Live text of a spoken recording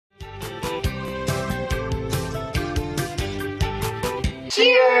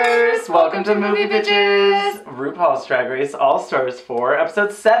Cheers! Welcome to Movie Bitches! RuPaul's Drag Race All-Stars 4,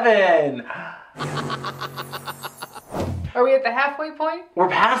 Episode 7! Are we at the halfway point? We're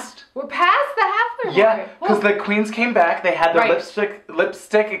past the halfway point! Yeah, because the queens came back, they had their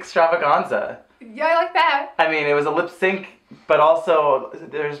lipstick extravaganza. Yeah, I like that. I mean, it was a lip sync, but also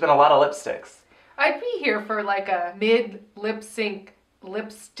there's been a lot of lipsticks. I'd be here for like a mid-lip sync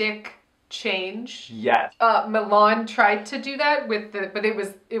lipstick change. Yes. Milan tried to do that with the, but it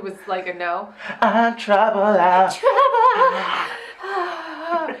was like a no. I'm trouble out.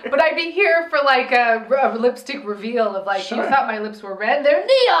 But I'd be here for like a lipstick reveal of like, you thought my lips were red, they're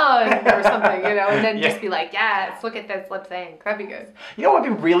neon or something, you know, and then just be like, yes, look at this lip sync. That'd be good. You know what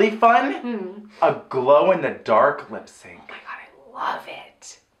would be really fun? A glow-in-the-dark lip sync. Oh my god, I love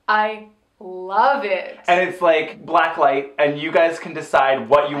it. I love it. And it's like black light, and you guys can decide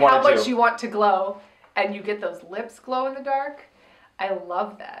what you want to do. How much you want to glow, and you get those lips glow in the dark. I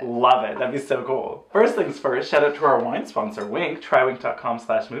love that. Love it. That'd be so cool. First things first, shout out to our wine sponsor, Wink,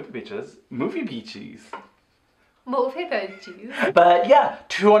 trywink.com/MovieBitches. MovieBitches. MovieBitches. But yeah,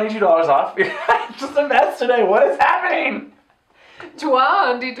 $22 off. Just a mess today. What is happening?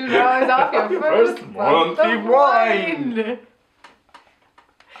 $22 off your first month of wine.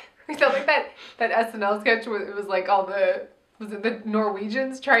 We sound like that SNL sketch where it was like all the, was it the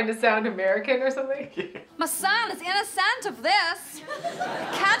Norwegians trying to sound American or something? My son is innocent of this.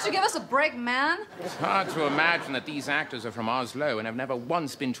 Can't you give us a break, man? It's hard to imagine that these actors are from Oslo and have never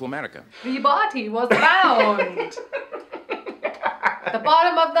once been to America. The body was found. The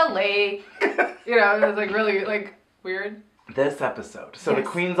bottom of the lake. You know, it was like really like weird. This episode. So the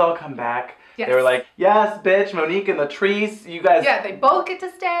queens all come back. Yes. They were like, yes, bitch, Monique and Latrice, you guys. Yeah, they both get to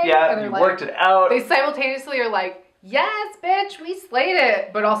stay. Yeah, you worked it out. They simultaneously are like, yes, bitch, we slayed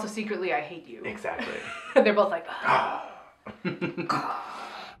it. But also secretly, I hate you. Exactly. And they're both like, oh.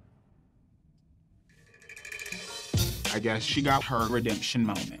 I guess she got her redemption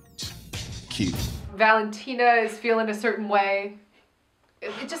moment. Cute. Valentina is feeling a certain way.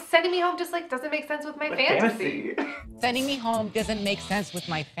 It just sending me home just like doesn't make sense with my fantasy. Sending me home doesn't make sense with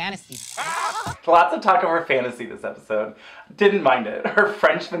my fantasy. Lots of talk over fantasy this episode. Didn't mind it. Her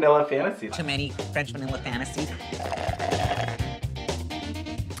French vanilla fantasy. Too many French vanilla fantasies.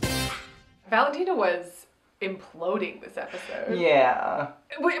 Valentina was imploding this episode. Yeah.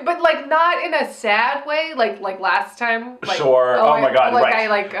 But like not in a sad way, like last time. Like, sure. Oh my god. Like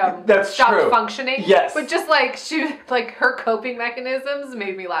right. I That's stopped true. functioning. Yes. But just like her coping mechanisms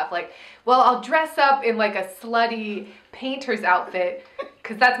made me laugh. Like, well, I'll dress up in like a slutty painter's outfit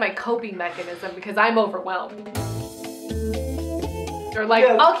because that's my coping mechanism because I'm overwhelmed. Or like,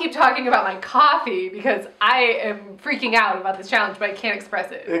 I'll keep talking about my coffee because I am freaking out about this challenge, but I can't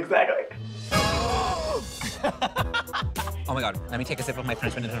express it. Exactly. Oh my god, let me take a sip of my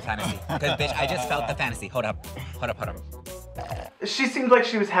French vanilla fantasy. Because bitch, I just felt the fantasy. Hold up. She seemed like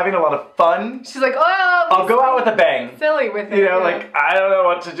she was having a lot of fun. She's like, oh, I'll go out with a bang. Silly with it. You know, like, I don't know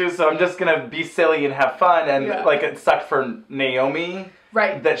what to do, so I'm just gonna be silly and have fun. And like, it sucked for Naomi.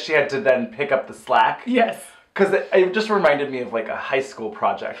 Right. That she had to then pick up the slack. Yes. Because it just reminded me of like a high school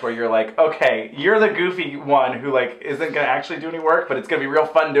project where you're like, okay, you're the goofy one who like isn't gonna actually do any work, but it's gonna be real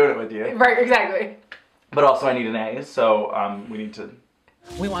fun doing it with you. Right, exactly. But also I need an A, so we need to...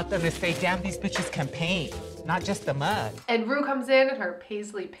 We want them to say, damn, these bitches can paint, not just the mud. And Ru comes in her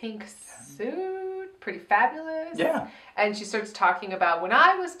paisley pink suit, pretty fabulous. Yeah. And she starts talking about when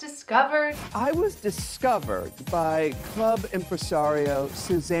I was discovered. I was discovered by club impresario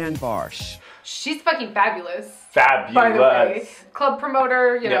Suzanne Barsh. She's fucking fabulous. Fabulous. By the way. Club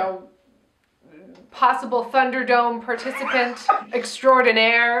promoter, you know, possible Thunderdome participant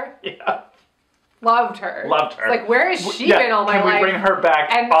extraordinaire. Yeah. Loved her. Loved her. It's like, where has she been all my life? Can we bring her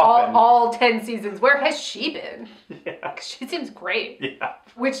back and often? all 10 seasons, where has she been? Yeah. She seems great. Yeah.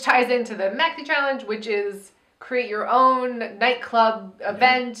 Which ties into the Maxi Challenge, which is create your own nightclub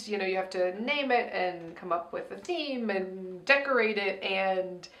event. You know, you have to name it and come up with a theme and decorate it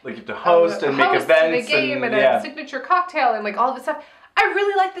and... Like you have to host and make events and a game and a signature cocktail and like all this stuff. I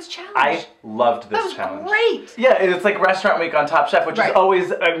really like this challenge. I loved this That challenge. was great. Yeah, it's like Restaurant Week on Top Chef, which is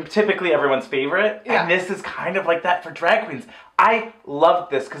always typically everyone's favorite. Yeah. And this is kind of like that for drag queens. I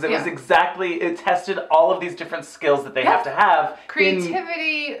loved this because it was exactly, it tested all of these different skills that they have to have.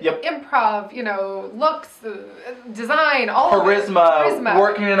 Creativity, improv, you know, looks, design, all charisma, of it.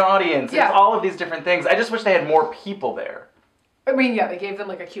 Working in an audience. It's all of these different things. I just wish they had more people there. I mean, yeah, they gave them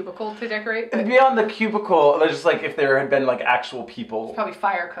like a cubicle to decorate. And beyond the cubicle, there's just like if there had been like actual people. Probably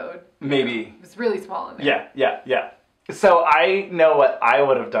fire code. Maybe. It was really small in there. Yeah. So I know what I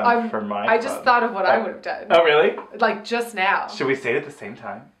would have done for my I just club. thought of what I would have done. Oh, really? Like, just now. Should we say it at the same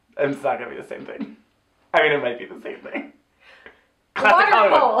time? It's not going to be the same thing. I mean, it might be the same thing. The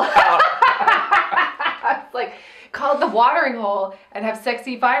watering hole. Oh. It's like, call it the watering hole and have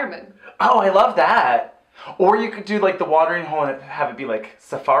sexy firemen. Oh, I love that. Or you could do like the watering hole and have it be like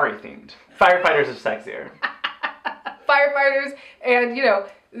safari themed. Firefighters are sexier. Firefighters, and you know,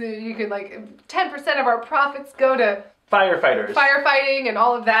 you can like 10% of our profits go to Firefighters. firefighting and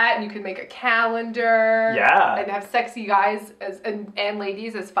all of that, and you can make a calendar. Yeah. And have sexy guys as and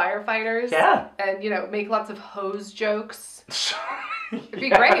ladies as firefighters. Yeah. And you know, make lots of hose jokes. It'd be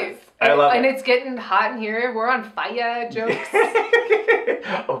Yes. great. I love and it. it's getting hot in here. We're on fire jokes.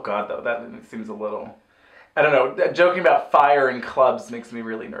 Oh God, though, that seems a little... I don't know, joking about fire in clubs makes me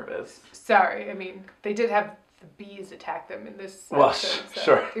really nervous. Sorry, I mean, they did have the bees attack them in this Well, episode, so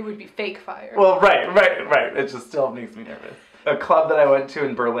sure. it would be fake fire. Well, right. It just still makes me nervous. A club that I went to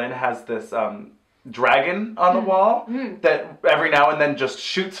in Berlin has this dragon on the wall that every now and then just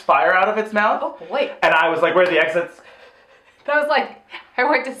shoots fire out of its mouth. Oh boy. And I was like, where are the exits? That was like, I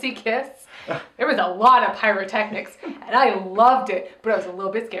went to see Kiss. There was a lot of pyrotechnics, and I loved it, but I was a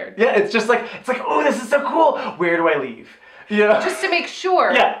little bit scared. Yeah, it's like, oh, this is so cool. Where do I leave? You know? Just to make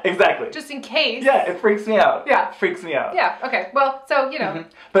sure. Yeah, exactly. Just in case. Yeah, it freaks me out. Yeah. It freaks me out. Yeah, okay. Well, so, you know,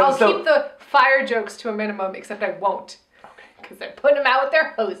 But I'll so- keep the fire jokes to a minimum, except I won't. Because they're putting them out with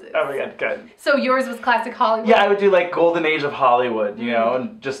their hoses. Oh my God, good. So yours was classic Hollywood? Yeah, I would do like Golden Age of Hollywood, you know,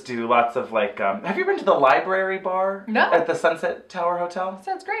 and just do lots of like, have you been to the library bar? No. At the Sunset Tower Hotel?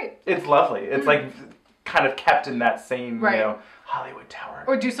 Sounds great. It's lovely. It's like kind of kept in that same, Right. you know, Hollywood Tower.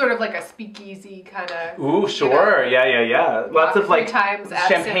 Or do sort of like a speakeasy kind of... Ooh, sure. Yeah. Lots of like times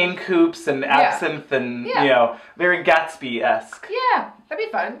champagne coupes and absinthe and, Yeah. you know, very Gatsby-esque. Yeah, that'd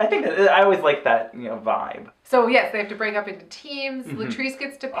be fun. I think that, I always like that, you know, vibe. So yes, they have to break up into teams. Latrice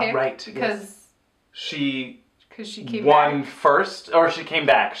gets to pick right, because She she came won back. first, or she came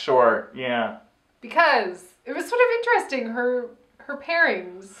back, sure, yeah. Because it was sort of interesting, her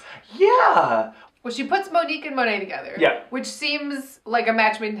pairings. Yeah. Well, she puts Monique and Monet together. Yeah. Which seems like a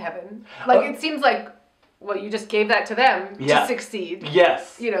match made in heaven. Like, it seems like, well, you just gave that to them Yeah. to succeed.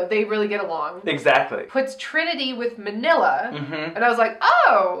 Yes. You know, they really get along. Exactly. Puts Trinity with Manila. Mm-hmm. And I was like,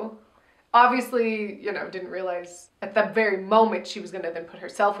 oh! Obviously, you know, didn't realize at the very moment she was going to then put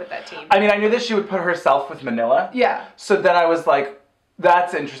herself with that team. I mean, I knew that she would put herself with Manila. Yeah. So then I was like,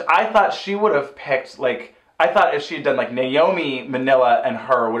 that's interesting. I thought she would have picked, like, I thought if she had done, like, Naomi, Manila, and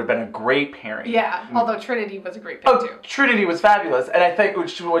her would have been a great pairing. Yeah, although Trinity was a great pick, Oh, too. Trinity was fabulous. And I think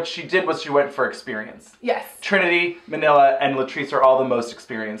what she did was she went for experience. Yes. Trinity, Manila, and Latrice are all the most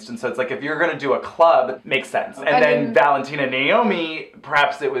experienced. And so it's like, if you're going to do a club, it makes sense. And then Valentina and Naomi,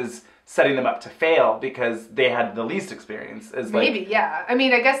 perhaps it was setting them up to fail because they had the least experience. Maybe, yeah. I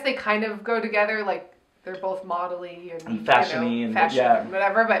mean, I guess they kind of go together, like, they're both modelly and fashion-y you know, and fashion yeah. and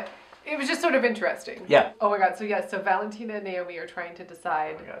whatever, but it was just sort of interesting. Yeah. Oh my God, so yeah, so Valentina and Naomi are trying to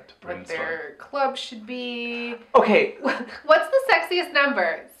decide Oh my God, to what brainstorm. their club should be. Okay. What's the sexiest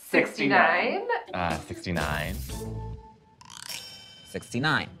number? 69? 69.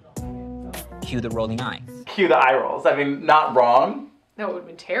 69. Cue the rolling eyes. Cue the eye rolls. I mean, not wrong. No, it would have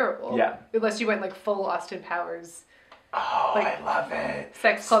been terrible. Yeah. Unless you went like full Austin Powers. Oh, Like, I love it.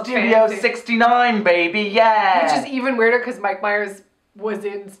 Sex Club Studio fantasy. 69, baby, yeah. Which is even weirder because Mike Myers was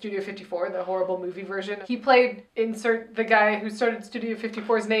in Studio 54, the horrible movie version. He played insert the guy who started Studio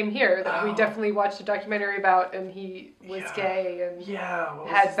 54's name here that we definitely watched a documentary about, and he was gay and what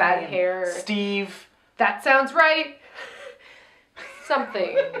was had his bad name? hair. Steve. That sounds right.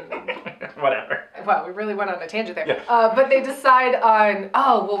 Something. Whatever. Wow, we really went on a tangent there. Yeah. But they decide on,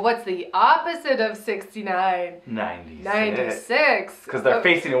 what's the opposite of 69? 96. 96. Because they're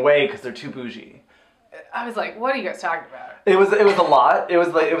facing away because they're too bougie. I was like, what are you guys talking about? It was a lot. It was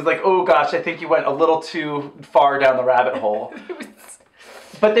like, oh gosh, I think you went a little too far down the rabbit hole.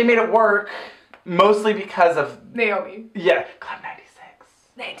 But they made it work, mostly because of Naomi. Yeah, Club 96.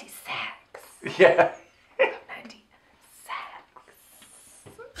 96. Yeah. Club 96.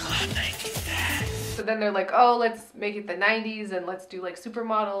 Club 96. So then they're like, oh, let's make it the 90s and let's do like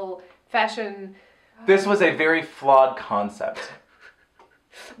supermodel fashion. This was a very flawed concept.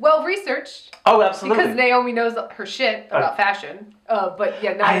 Well researched. Oh, absolutely. Because Naomi knows her shit about fashion. But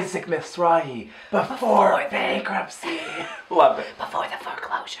yeah, no. Isaac Mizrahi, before bankruptcy. Loved it. Before the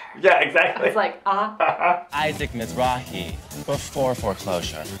foreclosure. Yeah, exactly. It's like, Isaac Mizrahi, before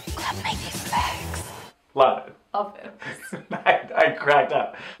foreclosure. Club 96. Love it. Love this. I cracked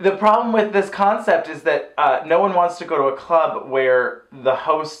up. The problem with this concept is that no one wants to go to a club where the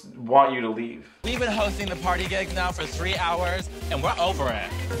hosts want you to leave. We've been hosting the party gigs now for 3 hours, and we're over it.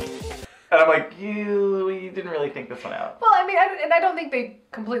 And I'm like, you didn't really think this one out. Well, I mean, I don't think they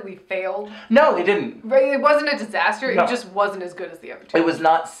completely failed. No, they didn't. Right? It wasn't a disaster. No. It just wasn't as good as the other two. It was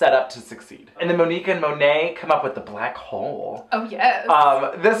not set up to succeed. And then Monique and Monet come up with the black hole. Oh, yes.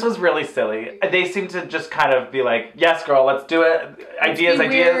 This was really silly. They seem to just kind of be like, yes, girl, let's do it. Ideas.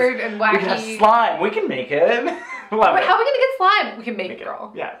 Weird and wacky. We can have slime. We can make it. Love it. How are we going to get slime? We can make it,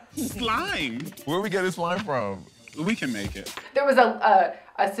 girl. Yeah. Slime? Where are we getting slime from? We can make it. There was a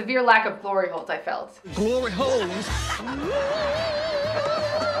severe lack of glory holes, I felt. Glory holes?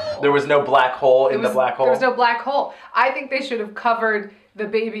 There was no black hole in the black hole? There was no black hole. I think they should have covered the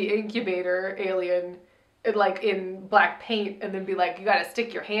baby incubator alien in black paint and then be like, you gotta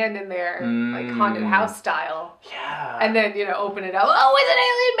stick your hand in there, like haunted house style. Yeah. And then, open it up. Oh, it's an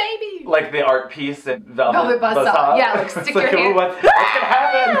alien baby! Like the art piece at Velvet Buzzsaw. Yeah, like stick your hand. What's gonna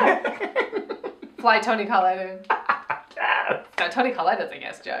happen? Fly Tony Collette in. Yes. No, Tony Collette's a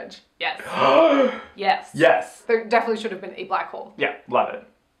guest judge. Yes. Yes. Yes. There definitely should have been a black hole. Yeah, love it.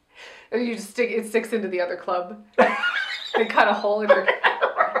 You just it sticks into the other club. They cut a hole in your...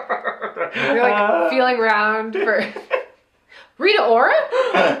 You're like feeling around for Rita Ora?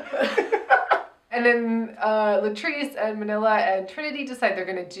 And then Latrice and Manila and Trinity decide they're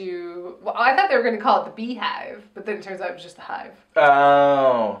going to do... Well, I thought they were going to call it the Beehive, but then it turns out it was just the Hive.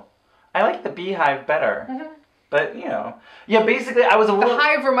 Oh. I like the Beehive better. Mm-hmm. But, yeah, basically I was a little... The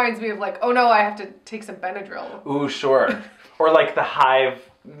Hive reminds me of like, oh no, I have to take some Benadryl. Ooh, sure. Or like the Hive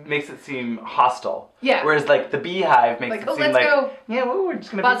makes it seem hostile. Yeah. Whereas like the Beehive makes Like, it oh, seem let's like, go yeah, well, we're just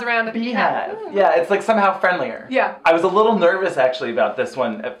gonna buzz around at the Beehive. Beehive. Yeah, it's like somehow friendlier. Yeah. I was a little nervous actually about this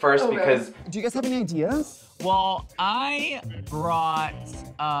one at first Okay. because Do you guys have any ideas? Well, I brought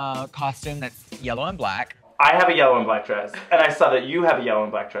a costume that's yellow and black. I have a yellow and black dress, and I saw that you have a yellow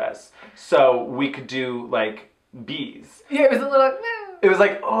and black dress, so we could do like bees. Yeah, it was a little... It was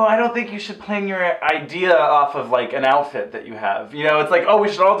like, oh, I don't think you should plan your idea off of like an outfit that you have. It's like, oh, we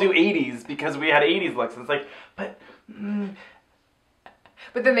should all do 80s because we had 80s looks. And it's like,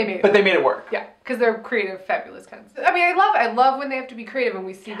 but then they made it. But they made it work. Yeah, because they're creative, fabulous kinds. I mean, I love when they have to be creative and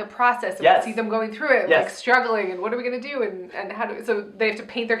we see the process and Yes. we see them going through it, Yes. like struggling and what are we gonna do and how do so they have to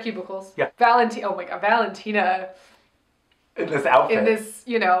paint their cubicles. Yeah. Oh my god, Valentina In this outfit. in this,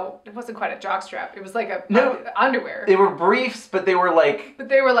 it wasn't quite a jockstrap. It was like a No. underwear. They were briefs, but they were like, But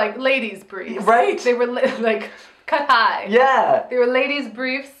they were like ladies' briefs. Right. They were like cut high. yeah. They were ladies'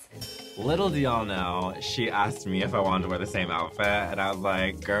 briefs. Little do y'all know, she asked me if I wanted to wear the same outfit, and I was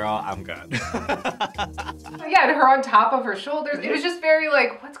like, girl, I'm good. Yeah, and her on top of her shoulders. It was just very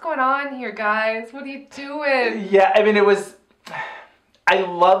like, what's going on here, guys? What are you doing? Yeah, I mean, I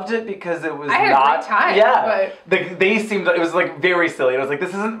loved it because it was I had a not. great time, Yeah, they seemed. It was like very silly. It was like, this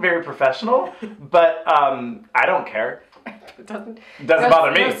isn't very professional, but I don't care. It doesn't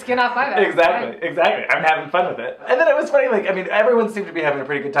bother me. No skin off my back. Exactly. I'm having fun with it. And then it was funny, like, I mean, everyone seemed to be having a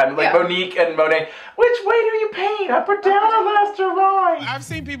pretty good time. Like, Yeah. Monique and Monet, which way do you paint? Up or down or left or right? I've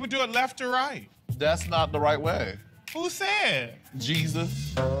seen people do it left or right. That's not the right way. Who said?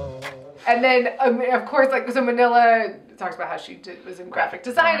 Jesus. And then, of course, so Manila talks about how she was in graphic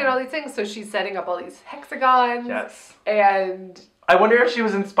design and all these things, so she's setting up all these hexagons. Yes. And I wonder if she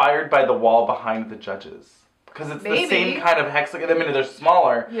was inspired by the wall behind the judges. Because it's Maybe. the same kind of hexagon. I mean, they're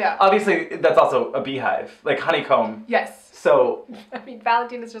smaller. Yeah. Obviously, that's also a beehive, like honeycomb. yes. So, I mean,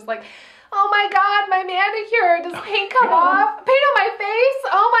 Valentina's just like, oh my god, my manicure, does paint come off? Paint on my face?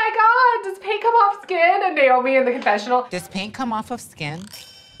 Oh my god, does paint come off skin? And Naomi in the confessional. Does paint come off of skin?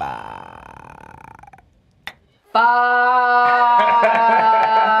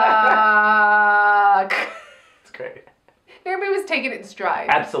 Fuck. it's great. Naomi was taking it in stride.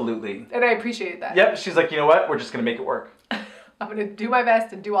 Absolutely. And I appreciated that. Yep, she's like, you know what? We're just going to make it work. I'm gonna do my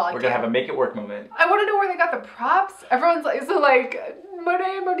best and do all I We're can. going to have a make it work moment. I want to know where they got the props. Everyone's like, so like,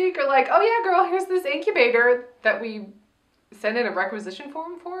 Monet and Monique are like, oh yeah, girl, here's this incubator that we sent in a requisition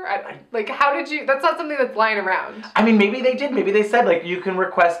form for. Like, how did you? That's not something that's lying around. I mean, maybe they did. Maybe they said, like, you can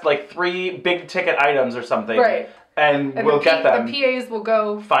request, like, 3 big ticket items or something. Right. And we'll get them. The PAs will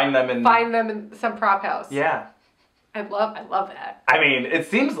go find them in some prop house. Yeah. I love that. I mean, it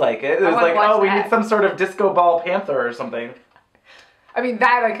seems like it. It was wanna like, watch we that. need some sort of disco ball panther or something. I mean,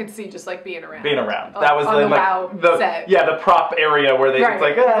 that I could see just like being around. That was on the like WoW the set. Yeah, the prop area where they Right. it's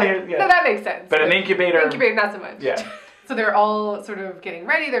like, yeah. No, that makes sense. But an incubator, not so much. Yeah. So they're all sort of getting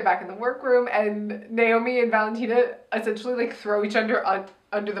ready. They're back in the workroom, and Naomi and Valentina essentially like throw each other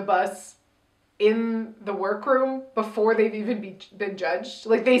under the bus in the workroom before they've even been judged.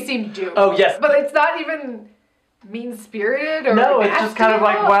 Like, they seem doomed. Oh, yes. But it's not even mean-spirited or no, it's just kind of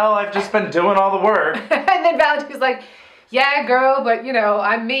like, well, I've just been doing all the work. And then Valentine's like, yeah, girl, but you know,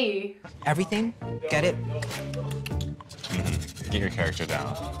 I'm me. Everything? Get it? Get your character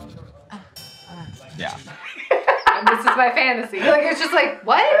down. Yeah. And this is my fantasy. Like, it's just like,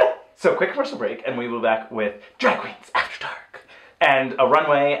 what? So, quick commercial break, and we will be back with Drag Queens After Dark. And a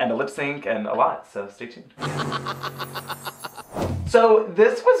runway, and a lip sync, and a lot, so stay tuned. So,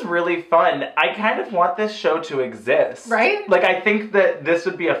 this was really fun. I kind of want this show to exist. Right? Like, I think that this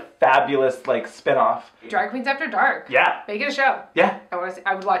would be a fabulous, like, spin-off. Drag Queens After Dark. Yeah. Make it a show. Yeah.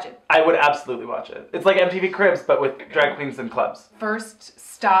 I would watch it. I would absolutely watch it. It's like MTV Cribs, but with drag queens and clubs. First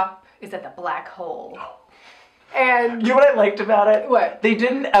stop is at the black hole. And you know what I liked about it? What? They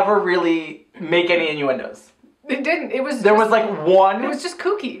didn't ever really make any innuendos. It didn't. It was There just, was like one. It was just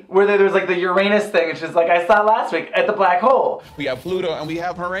kooky. Where there was like the Uranus thing, and she's like, I saw last week at the black hole. We have Pluto and we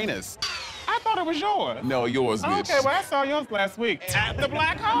have Uranus. I thought it was yours. No, yours, bitch. Okay, well, I saw yours last week. At the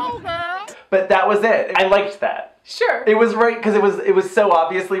black hole, girl. But that was it. I liked that. Sure. It was right, because it was so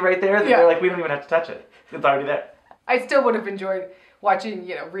obviously right there that they're like, we don't even have to touch it. It's already there. I still would have enjoyed watching,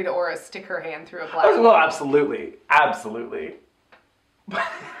 you know, Rita Ora stick her hand through a black hole. Well, absolutely. Absolutely.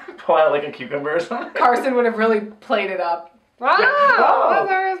 Pull out like a cucumber or something. Carson would have really played it up. Wow, Oh.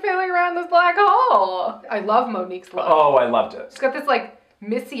 I was feeling around this black hole. I love Monique's look. Oh, I loved it. She's got this like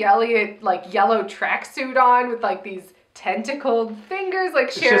Missy Elliott like yellow tracksuit on with like these tentacled fingers,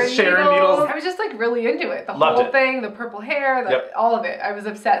 like Sharon Needles. I was just like really into it. The whole thing, the purple hair, all of it. I was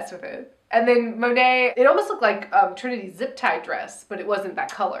obsessed with it. And then Monet, it almost looked like Trinity's zip tie dress, but it wasn't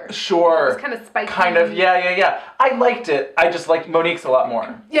that color. Sure. It was kind of spiky. Kind of, yeah. I liked it. I just liked Monique's a lot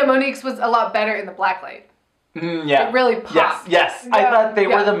more. Yeah, Monique's was a lot better in the black light. Yeah. It really popped. Yes. Yeah. I thought they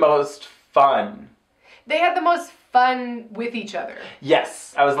were the most fun. They had the most fun with each other.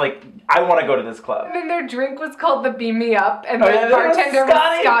 Yes. I was like, I want to go to this club. And then their drink was called the Beam Me Up, and the bartender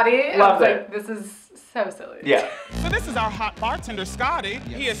was Scotty. And Loved I was like, this is so silly. Yeah. So this is our hot bartender, Scotty.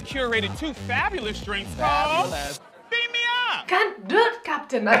 He has curated 2 fabulous drinks called Beam Me Up. Can't do it,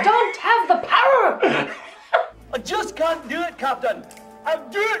 Captain. I don't have the power. I just can't do it, Captain. I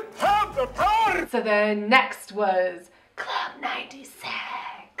don't have the power. So then next was Club 96.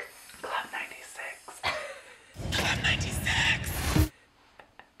 Club 96. Club 96.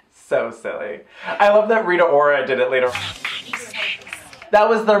 So silly. I love that Rita Ora did it later on. That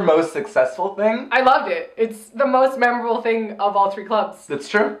was their most successful thing. I loved it. It's the most memorable thing of all 3 clubs. That's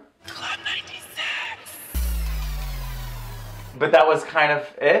true. Club 96. But that was kind of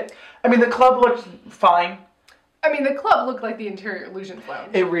it. I mean, the club looked fine. I mean, the club looked like the Interior Illusions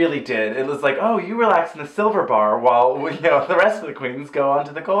Lounge. It really did. It was like, oh, you relax in the silver bar while, you know, the rest of the queens go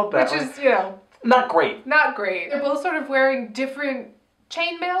onto the gold bar. Which is, you know... Not great. Not great. They're both sort of wearing different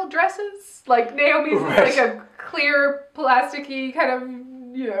chainmail dresses. Like, Naomi's is like a clear, plasticky kind of,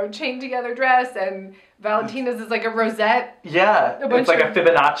 you know, chained together dress, and Valentina's is like a rosette. Yeah, it's like a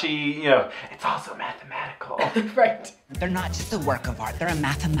Fibonacci, you know, it's also mathematical. Right. They're not just a work of art, they're a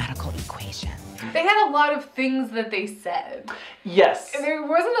mathematical equation. They had a lot of things that they said. Yes. And there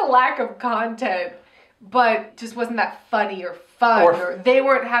wasn't a lack of content, but just wasn't that funny or fun, or they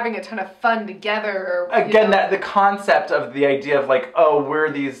weren't having a ton of fun together. Or, again, that the concept of the idea of like, oh, we're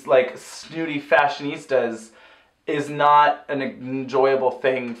these like snooty fashionistas is not an enjoyable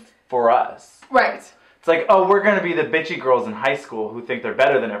thing for us. Right. It's like, oh, we're going to be the bitchy girls in high school who think they're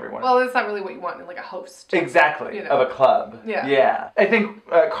better than everyone. Well, that's not really what you want in like a host. Exactly, you know? of a club. Yeah. Yeah. I think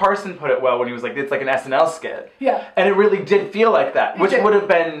Carson put it well when he was like, it's like an SNL skit. Yeah. And it really did feel like that, which would have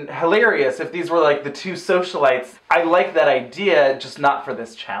been hilarious if these were like the 2 socialites. I like that idea, just not for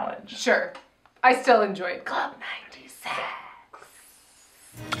this challenge. Sure. I still enjoyed Club 96.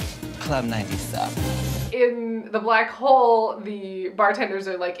 Club 97. In the black hole, the bartenders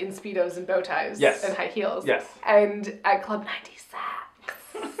are like in Speedos and bow ties and high heels. Yes. And at Club 96,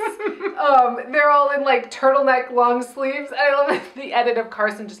 they're all in like turtleneck long sleeves. And I love the edit of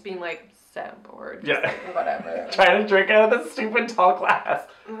Carson just being like, so bored. Just like, whatever. Trying to drink out of the stupid tall glass.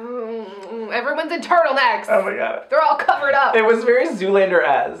 Everyone's in turtlenecks. Oh my god. They're all covered up. It was very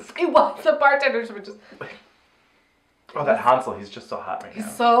Zoolander-esque. It was. The bartenders were just... Oh, that Hansel, he's just so hot right now.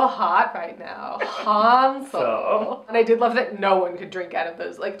 He's so hot right now. Hansel. And I did love that no one could drink out of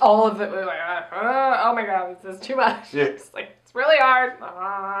those. Like, all of them were like, oh my god, this is too much. Yeah. It's like, it's really hard.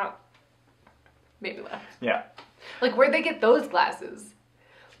 Made me laugh. Yeah. Like, where'd they get those glasses?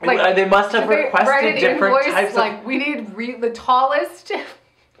 Like, they must have requested different invoice, types of... like, we need the tallest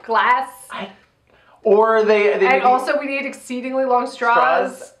glass. Or they and also we need exceedingly long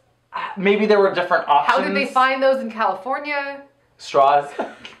straws. Maybe there were different options. How did they find those in California? Straws.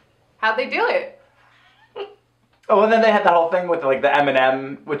 How'd they do it? Oh, and then they had that whole thing with like the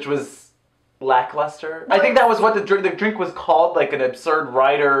M&M, which was lackluster. I think that was what the drink was called, like an absurd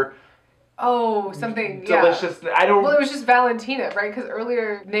rider. Oh, something, delicious. Yeah. I don't. Well, it was just Valentina, right? Because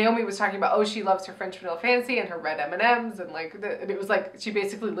earlier Naomi was talking about, she loves her French vanilla fantasy and her red M&Ms, and like, and it was like she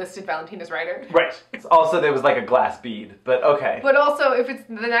basically listed Valentina's rider. Right. Also, there was like a glass bead, but okay. But also, if it's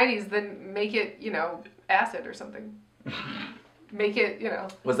the 90s, then make it, acid or something. Make it,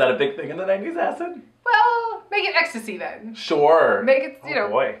 Was that a big thing in the 90s, acid? Well, make it ecstasy then. Sure. Make it, Oh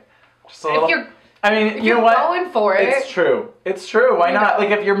boy. Just a if little. you're, I mean, if you know you're what? going for it. It's true. It's true. Why not? Like,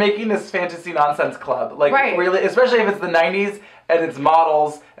 if you're making this fantasy nonsense club, like, really, especially if it's the 90s and it's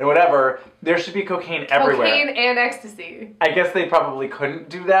models and whatever, there should be cocaine everywhere. Cocaine and ecstasy. I guess they probably couldn't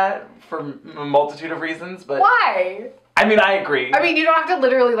do that for a multitude of reasons, but... Why? I mean, I agree. I mean, you don't have to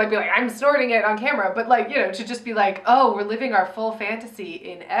literally, like, be like, I'm snorting it on camera, but, like, to just be like, oh, we're living our full fantasy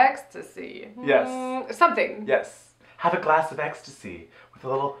in ecstasy. Yes. Something. Yes. Have a glass of ecstasy with a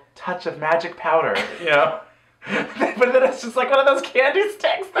little touch of magic powder, But then it's just like one of those candy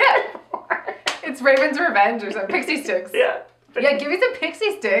sticks. Yeah. It's Raven's Revenge or something. Pixie sticks. Yeah. Yeah, give me some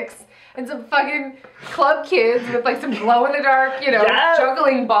pixie sticks and some fucking club kids with like some glow in the dark,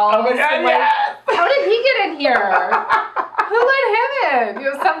 juggling balls. Oh my God, and, like, how did he get in here? Who let him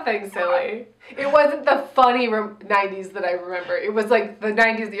in? Something silly. It wasn't the funny 90s that I remember. It was like the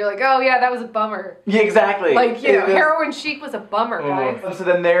 90s that you're like, oh yeah, that was a bummer. Yeah, exactly. Like, heroin chic was a bummer, guys. So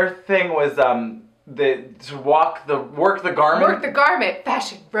then their thing was to work the garment. Work the garment.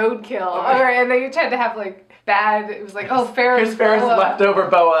 Fashion roadkill. All right, and then you tried to have like it was like, oh, Farrah's leftover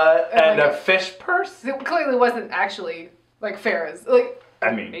boa and a fish purse. It clearly wasn't actually like Farrah's. Like,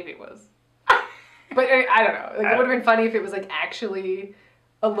 I mean, maybe it was. But I don't know. Like, it would have been funny if it was like actually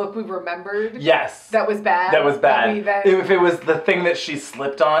a look we remembered. Yes. That was bad. That was bad. If it was the thing that she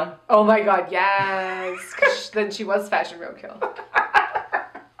slipped on. Oh my God, yes. 'Cause then she was fashion roadkill.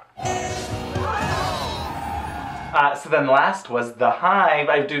 So then last was the hive.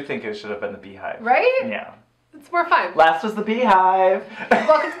 I do think it should have been the beehive. Right? Yeah. It's more fun. Last was the beehive.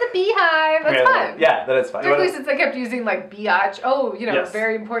 Welcome to the beehive. That's fun. Yeah, that is fun. Particularly since I kept using like biatch. Oh, Yes.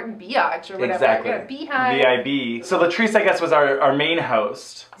 very important biatch or whatever. Exactly. Yeah, beehive. VIB. So Latrice, I guess, was our main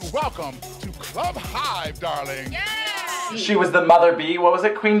host. Welcome to Club Hive, darling. Yeah. She was the mother bee. What was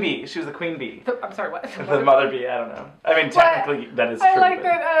it? Queen bee. She was the queen bee. I'm sorry, what? The mother bee. I don't know. I mean, technically, that is true. I like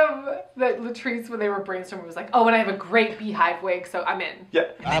that Latrice, when they were brainstorming, was like, oh, and I have a great beehive wig, so I'm in. Yeah.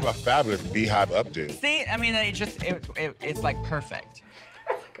 I have a fabulous beehive updo. See, I mean, it's like perfect.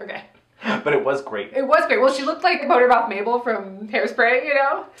 Okay. But it was great. It was great. Well, she looked like Motormouth Mabel from Hairspray,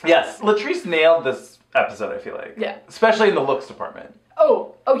 Yes. Latrice nailed this episode, I feel like. Yeah. Especially in the looks department.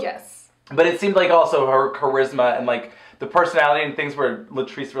 Oh, yes. But it seemed like also her charisma and like the personality and things where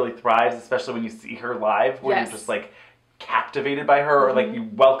Latrice really thrives, especially when you see her live, where you're just like captivated by her or like you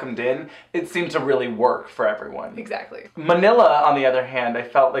welcomed in. It seemed to really work for everyone. Exactly. Manila, on the other hand, I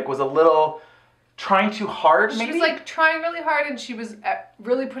felt like was a little trying too hard, maybe? She was like trying really hard and she was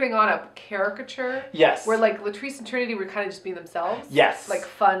really putting on a caricature. Yes. Where like Latrice and Trinity were kind of just being themselves. Yes. Like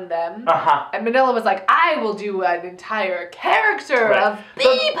fun them. Uh-huh. And Manila was like, I will do an entire character of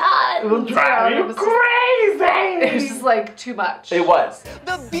bee puns. It will drive you crazy. It was just like too much. It was.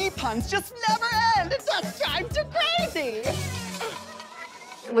 The bee puns just never end. It just drives you crazy.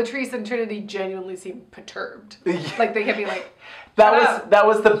 Latrice and Trinity genuinely seemed perturbed. Like they kept being like, that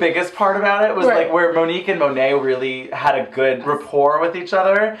was the biggest part about it, was like where Monique and Monet really had a good rapport with each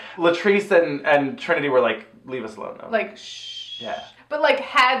other. Latrice and Trinity were like, leave us alone though. Like, shh. Yeah. But like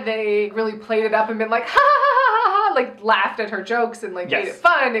had they really played it up and been like, ha ha ha ha ha, like laughed at her jokes and like made it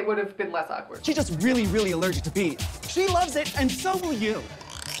fun, it would have been less awkward. She's just really, really allergic to bees. She loves it, and so will you.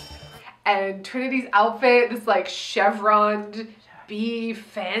 And Trinity's outfit, this like chevroned bee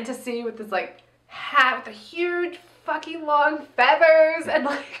fantasy with this like hat with the huge fucking long feathers, and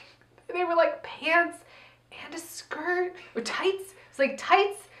like they were like pants and a skirt or tights. It's like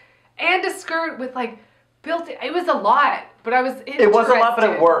tights and a skirt with like built in. It was a lot, but I was interested. It was a lot, but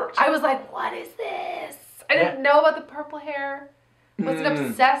it worked. I was like, what is this? I didn't know about the purple hair. Wasn't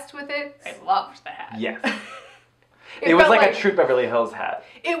obsessed with it. I loved the hat. Yes. It was like a Troop Beverly Hills hat.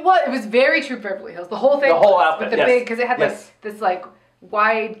 It was very Troop Beverly Hills. The whole thing. The whole outfit, with the big, because it had this like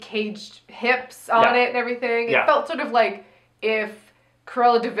wide caged hips on it and everything. It felt sort of like if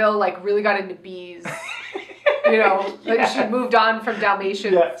Cruella de Vil like really got into bees. You know, like she moved on from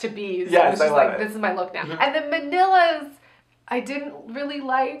Dalmatians to bees. Yes, it was just I love like, this is my look now. And the Manilas, I didn't really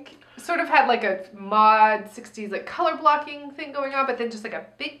like sort of had like a mod 60s like color blocking thing going on, but then just like a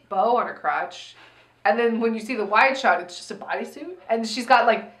big bow on her crotch. And then when you see the wide shot, it's just a bodysuit. And she's got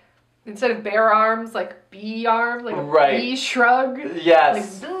like, instead of bare arms, like bee arms, like a bee shrug.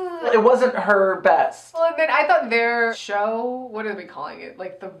 Yes. Like, it wasn't her best. Well, and then I thought their show, what are we calling it?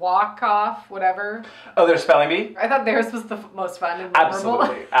 Like the walk-off, whatever. Oh, their spelling bee? I thought theirs was the most fun and memorable.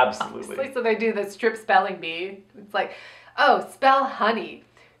 Absolutely, absolutely. Honestly, so they do the strip spelling bee. It's like, oh, spell honey.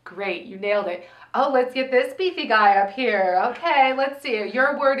 Great, you nailed it. Oh, let's get this beefy guy up here. Okay, let's see.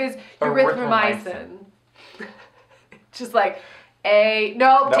 Your word is erythromycin. Just like,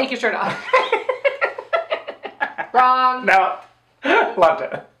 no, take your shirt off. Wrong. No. Loved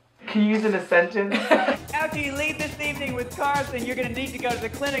it. Can you use it in a sentence? After you leave this evening with Carson, you're going to need to go to the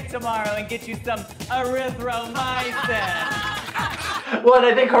clinic tomorrow and get you some erythromycin. Well, and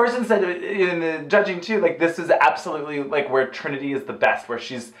I think Carson said in the judging too, like this is absolutely like where Trinity is the best, where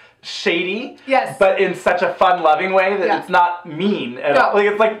she's shady, yes, but in such a fun, loving way that it's not mean at all. Like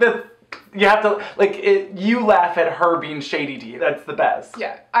it's like this. You have to, like, you laugh at her being shady to you. That's the best.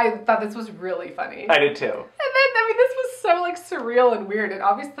 Yeah, I thought this was really funny. I did too. And then, I mean, this was so, like, surreal and weird, and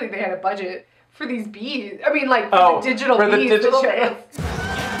obviously they had a budget for these bees. I mean, like, for the digital bees. For the digital bees.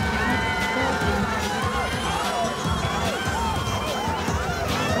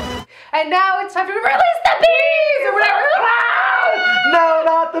 And now it's time to release the bees! Or whatever. No,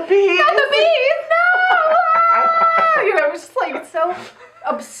 not the bees! Not the bees! No! You know, it was just, like, so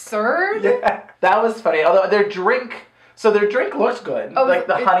absurd. Yeah, that was funny. Although their drink looks good. Oh, like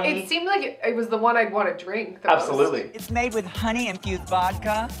the honey. It seemed like it was the one I'd want to drink. Absolutely. It's made with honey-infused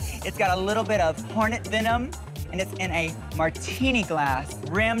vodka. It's got a little bit of hornet venom, and it's in a martini glass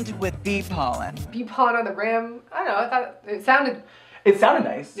rimmed with bee pollen. Bee pollen on the rim. I don't know. I thought it sounded. It sounded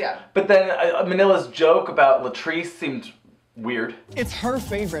nice. Yeah. But then Manila's joke about Latrice seemed weird. It's her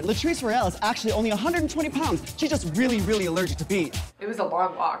favorite. Latrice Royale is actually only 120 pounds. She's just really, really allergic to bees. It was a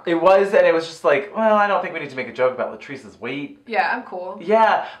long walk. It was, and it was just like, well, I don't think we need to make a joke about Latrice's weight. Yeah, I'm cool.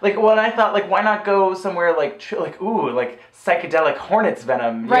 Yeah, like when I thought, like, why not go somewhere like psychedelic hornet's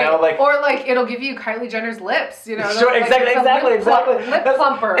venom, you know, like, or like it'll give you Kylie Jenner's lips, you know. Sure, like, exactly. Lip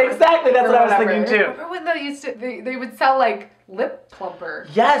plumper. Exactly, that's what I was thinking too. Remember when they used to? They would sell like lip plumper.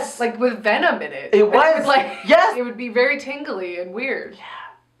 Yes. Like with venom in it. It was. Would, like, yes. It would be very tingly and weird. Yeah.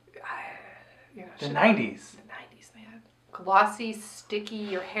 You know, the 90s. The 90s, man. Glossy, sticky.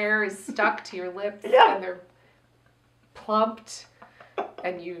 Your hair is stuck to your lips. Yeah. And they're plumped,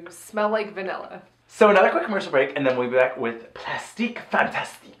 and you smell like vanilla. So another quick commercial break, and then we'll be back with Plastique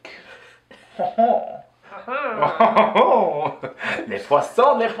Fantastique. Les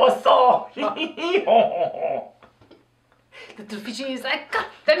poissons, les poissons. Little fishies, I got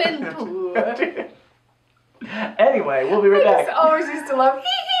them in the pool. Anyway, we'll be right back. I always used to love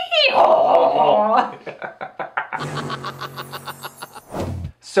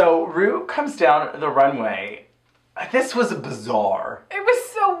So Ru comes down the runway. This was bizarre. It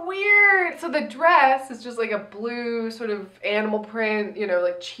was so weird. So the dress is just like a blue sort of animal print, you know,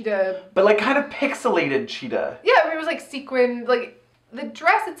 like cheetah. But like kind of pixelated cheetah. Yeah, I mean, it was like sequin, like the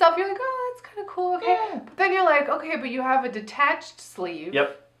dress itself, you're like, oh, that's kind of cool, okay. Yeah. But then you're like, okay, but you have a detached sleeve.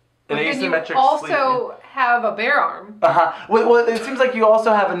 Yep. An asymmetric sleeve. You also have a bare arm. Well, it seems like you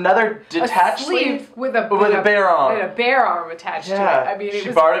also have another detached sleeve with a bare arm. And a bare arm attached to it. I mean,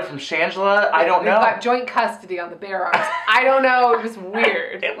 she borrowed it from Shangela. I don't know. They've got joint custody on the bare arms. I don't know. It was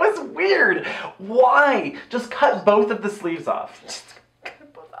weird. It was weird. Why? Just cut both of the sleeves off. Just cut them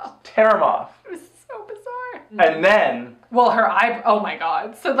both off. Tear them off. It was so bizarre. And then. Well, her eye. Oh my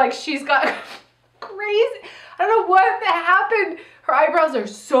God. So like she's got crazy. I don't know what happened. Her eyebrows are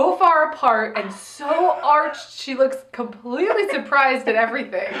so far apart and so arched. She looks completely surprised at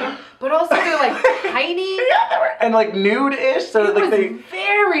everything. But also they're like tiny. And like nude-ish. So it like was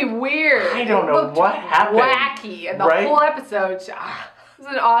very weird. I don't know what happened. Wacky. And the whole episode, it was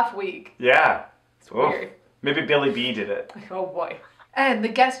an off week. Yeah. It's weird. Maybe Billy B did it. Oh boy. And the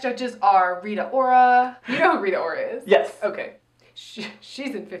guest judges are Rita Ora. You know who Rita Ora is? Yes. Okay.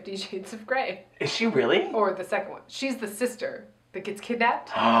 She's in 50 Shades of Grey. Is she really? Or the second one. She's the sister that gets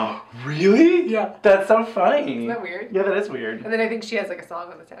kidnapped. Really? Yeah. That's so funny. Isn't that weird? Yeah, that is weird. And then I think she has like a song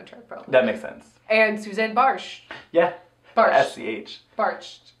on the soundtrack, probably. That makes sense. And Suzanne Barsh. Yeah. Barsh. S-C-H.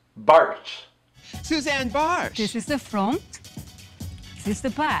 Barsh. Barsh. Suzanne Barsh. This is the front. This is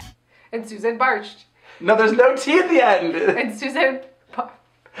the back. And Suzanne Barsh. No, there's no T at the end. And Suzanne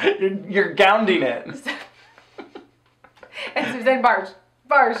You're gounding it. And Suzanne Barsh.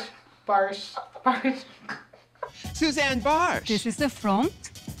 Barsh. Barsh. Barsh. Suzanne Barsh. This is the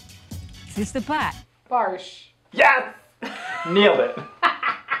front. This is the back. Barsh. Yes! Nailed it.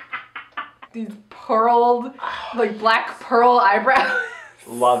 these pearled, like black pearl eyebrows.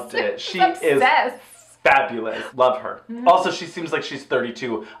 Loved it. She Obsessed. is fabulous. Love her. Also, she seems like she's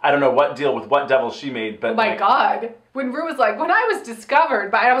 32. I don't know what deal with what devil she made, but Oh my God. When Ru was like, when I was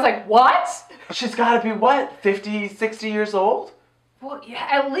discovered, I was like, what? She's got to be, what, 50, 60 years old? Well, yeah,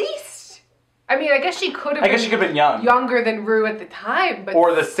 at least. I mean, I guess she could have she could have been young. Younger than Ru at the time, but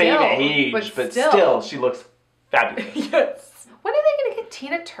or the still, same age, but still, she looks fabulous. Yes. When are they going to get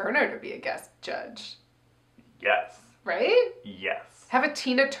Tina Turner to be a guest judge? Yes. Right? Yes. Have a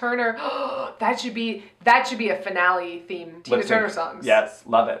Tina Turner. that should be a finale theme. Tina Turner songs. Yes,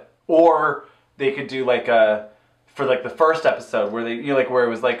 love it. Or they could do like for like the first episode where they where it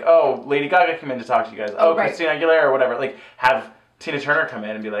was like, oh, Lady Gaga came in to talk to you guys. Oh, right. Christina Aguilera or whatever. Like have Tina Turner come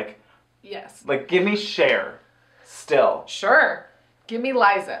in and be like, yes. Like give me Cher still. Sure. Give me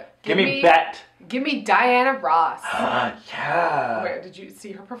Liza. Give me Bette. Give me Diana Ross. Yeah. Where did you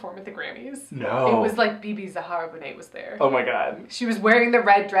see her perform at the Grammys? No. It was like Bibi Zahara Benet was there. Oh my God. She was wearing the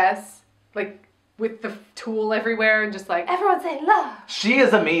red dress, like with the tulle everywhere, and just like everyone say love. She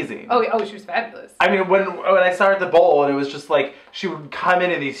is amazing. Oh, she was fabulous. I mean, when I saw her at the bowl, and it was just like she would come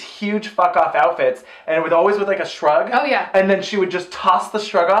in these huge fuck off outfits, and it would always with like a shrug. Oh yeah. And then she would just toss the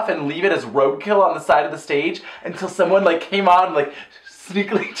shrug off and leave it as roadkill on the side of the stage until someone like came out and like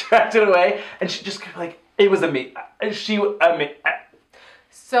sneakily tracked it away, and she just like it was amazing.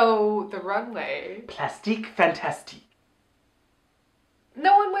 So the runway. Plastique, fantastique.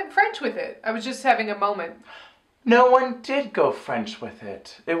 No one went French with it. I was just having a moment. No one did go French with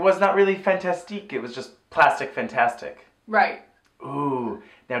it. It was not really fantastique. It was just plastic fantastic. Right. Ooh.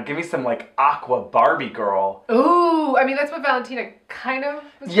 Now give me some like aqua Barbie girl. Ooh. I mean, that's what Valentina kind of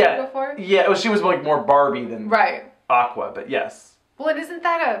was trying to go for. Yeah. Well, she was like more Barbie than aqua, but yes. Well, and isn't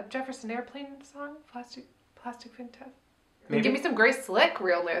that a Jefferson Airplane song? Plastic fantastic. Maybe. Give me some Grace Slick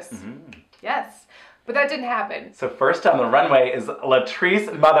realness. Yes. But that didn't happen. So first on the runway is Latrice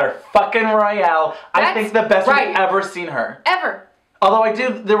motherfucking Royale. I think the best we've ever seen her. Ever.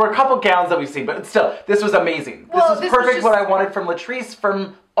 Although there were a couple gowns that we've seen, but still, this was amazing. Well, this was perfect what I wanted from Latrice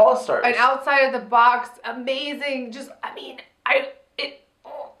from All Stars. And outside of the box, amazing. Just, I mean,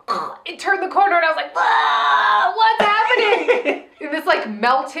 it turned the corner and I was like, ah, what's happening? In this like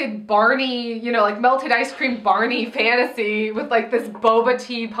melted Barney, like melted ice cream Barney fantasy with like this boba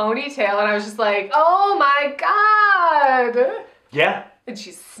tea ponytail. And I was just like, oh my God. Yeah. And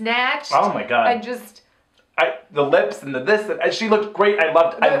she snatched. Oh my God. And just. The lips and and she looked great. I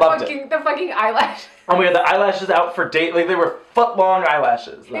loved it. The fucking eyelash. Oh my God, the eyelashes out for date. Like they were foot long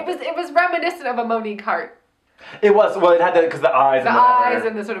eyelashes. It was reminiscent of a Monique Hart. It was. Well, it had because the eyes.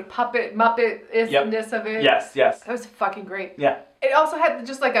 And the sort of Muppet-ishness of it. Yes. That was fucking great. Yeah. It also had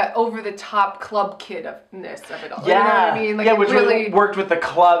just like a over-the-top club kid-ness of it all. Yeah. You know what I mean? Like which really worked with the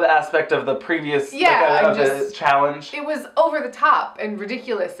club aspect of the previous the challenge. It was over the top and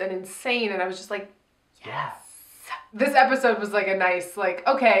ridiculous and insane, and I was just like, yes. This episode was like a nice, like,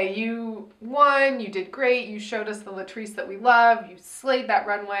 okay, you won, you did great, you showed us the Latrice that we love, you slayed that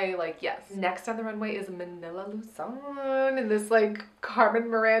runway, like, yes. Next on the runway is Manila Luzon, and this, like, Carmen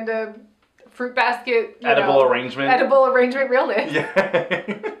Miranda fruit basket, Edible arrangement realness. Yeah.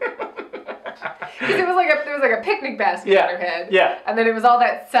 Because there was like a picnic basket on her head. Yeah. And then it was all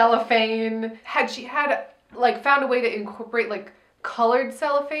that cellophane. She had, like, found a way to incorporate, like, colored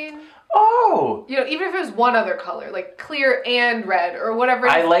cellophane. Oh! Even if it was one other color, like clear and red or whatever.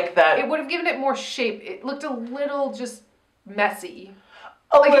 I like that. It would have given it more shape. It looked a little just messy.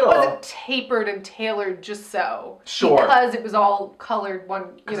 It wasn't tapered and tailored just so. Sure. Because it was all colored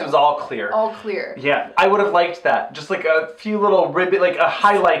Because it was all clear. All clear. Yeah. I would have liked that. Just like a few little ribbon, like a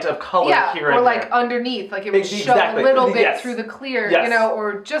highlight of color here and there. Or like there. Underneath. Like it would show a little bit through the clear,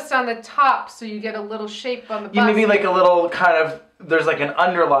 or just on the top so you get a little shape on the bust. Maybe like a little kind of, there's like an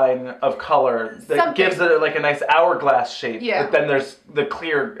underline of color that gives it like a nice hourglass shape. Yeah. But then there's the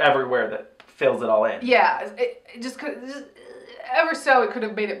clear everywhere that fills it all in. Yeah. It just ever so, it could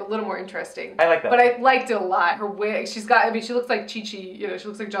have made it a little more interesting. I like that. But I liked it a lot. Her wig, she looks like Chi-Chi, she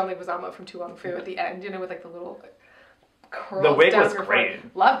looks like John Leguizamo from Tu Wong Fu at the end, with like the little curls. The wig down was her great.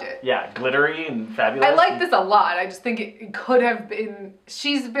 front. Loved it. Yeah, glittery and fabulous. I like this a lot. I just think it could have been,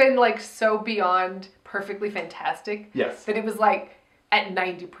 she's been like so beyond perfectly fantastic. Yes. That it was like at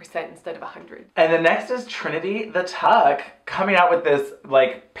 90% instead of 100. And the next is Trinity the Tuck coming out with this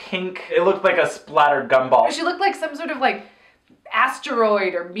like pink, it looked like a splattered gumball. She looked like some sort of like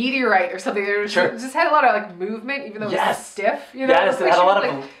asteroid or meteorite or something. Sure. She just had a lot of like movement, even though it was stiff. Yes, it had a lot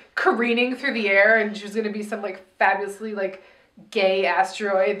of careening through the air, and she was going to be some like fabulously like gay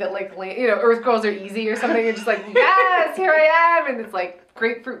asteroid that like, Earth girls are easy or something. You're just like, yes, here I am. And it's like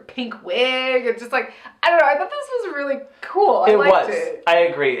grapefruit pink wig. It's just like, I don't know. I thought this was really cool. I liked it. I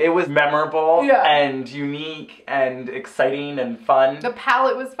agree. It was memorable and unique and exciting and fun. The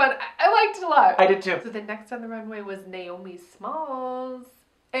palette was fun. I liked it a lot. I did too. So the next on the runway was Naomi Smalls.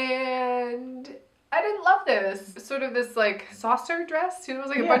 And I didn't love this. Sort of this like saucer dress. It was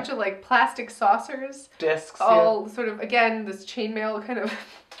like a bunch of like plastic saucers. Discs. All sort of, again, this chainmail kind of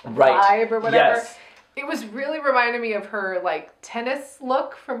vibe or whatever. Yes. It was really reminding me of her like tennis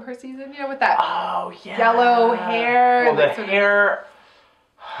look from her season, with that yellow hair. Well, the hair.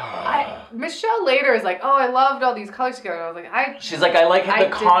 Michelle later is like, oh, I loved all these colors together. And I was like, She's like, I like the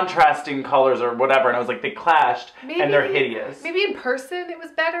contrasting colors or whatever. And I was like, they clashed and they're hideous. Maybe in person it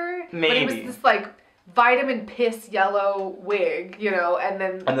was better. Maybe. But it was this like vitamin piss yellow wig, and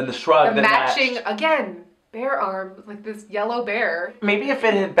then the shrug that matching matched. Again, bear arm, like this yellow bear. Maybe if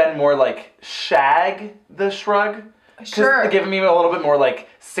it had been more like shag, the shrug. Sure. Giving me a little bit more like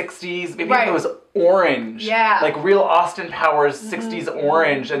 60s. Maybe if it was orange. Yeah. Like real Austin Powers 60s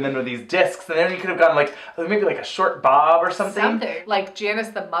orange, and then with these discs, and then you could have gotten like maybe like a short bob or something. Like Janice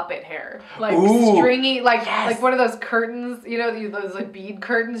the Muppet hair. Like Ooh, stringy, like one of those curtains, those like bead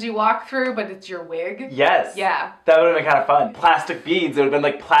curtains you walk through, but it's your wig. Yes. Yeah. That would have been kind of fun. Plastic beads, it would have been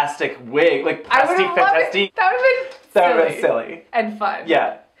like plastic wig, like plastique fantastique. That would have been silly. And fun.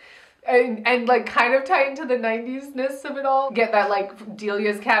 Yeah. And like kind of tied into the 90s-ness of it all. Get that like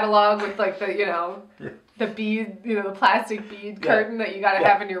Delia's catalog with like the, the bead, the plastic bead curtain that you gotta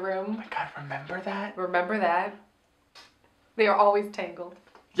have in your room. Oh my God, remember that? Remember that? They are always tangled.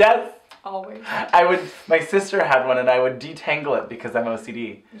 Yes. Always. My sister had one and I would detangle it because I'm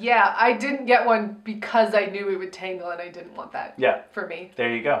OCD. Yeah, I didn't get one because I knew it would tangle and I didn't want that. Yeah. For me.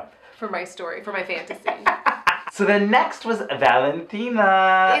 There you go. For my story, for my fantasy. So the next was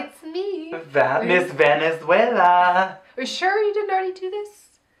Valentina. It's me. Miss Venezuela. Are you sure you didn't already do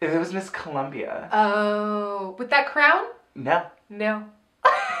this? It was Miss Colombia. Oh, with that crown? No. No.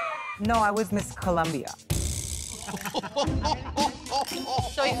 No, I was Miss Colombia.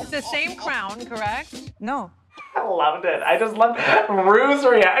 So it's the same crown, correct? No. I loved it. I just loved Rue's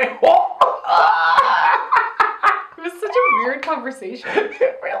reaction. It was such a weird conversation.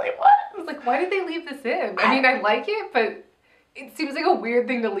 It really was. I was like, why did they leave this in? I mean, I like it, but it seems like a weird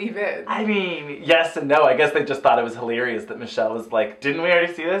thing to leave in. I mean, yes and no. I guess they just thought it was hilarious that Michelle was like, didn't we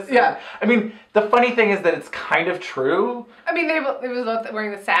already see this? Yeah. I mean, the funny thing is that it's kind of true. I mean, they was both wearing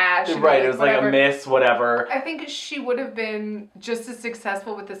the sash. Right, it was like a miss, whatever. I think she would have been just as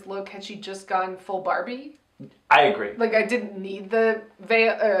successful with this look had she just gone full Barbie. I agree. Like, I didn't need the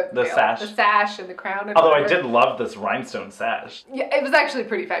the sash and the crown. And although whatever. I did love this rhinestone sash. Yeah, it was actually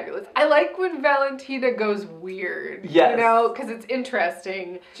pretty fabulous. I like when Valentina goes weird. Yes. Because it's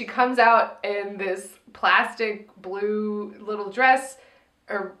interesting. She comes out in this plastic blue little dress.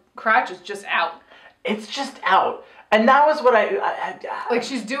 Her crotch is just out. It's just out. And that was what like,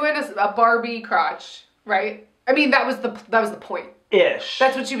 she's doing a Barbie crotch, right? I mean, that was the point. Ish.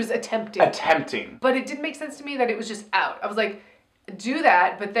 That's what she was attempting. But it didn't make sense to me that it was just out. I was like, do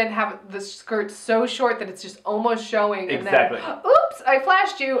that, but then have the skirt so short that it's just almost showing. Exactly. And then, oops, I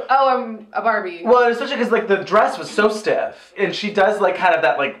flashed you. Oh, I'm a Barbie. Well, especially because like the dress was so stiff, and she does like kind of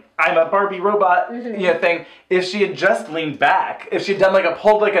that like I'm a Barbie robot thing. If she had just leaned back, if she'd done like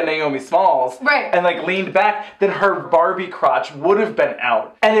pulled like a Naomi Smalls, and like leaned back, then her Barbie crotch would have been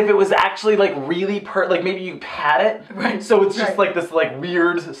out. And if it was actually like really like maybe you pat it, so it's just like this like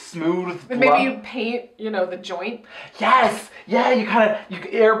weird smooth. But maybe you paint, the joint. Yes, yeah, you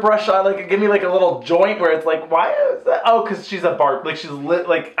airbrush on like give me like a little joint where it's like why is that? Oh, because she's a Barbie, like she's lit,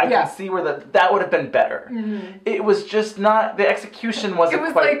 like I can see where that would have been better. It was just not the execution wasn't. It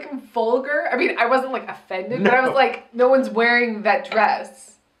was quite like vulgar. I mean, I wasn't like offended, but I was like, no one's wearing that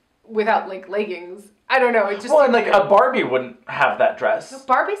dress without like leggings. I don't know. It just and like a Barbie wouldn't have that dress. No,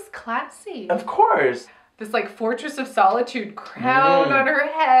 Barbie's classy. Of course. This like Fortress of Solitude crown on her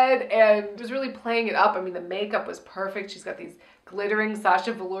head, and was really playing it up. I mean, the makeup was perfect. She's got these glittering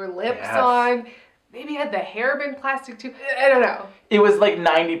Sacha Velour lips on. Maybe had the hair been plastic too. I don't know. It was like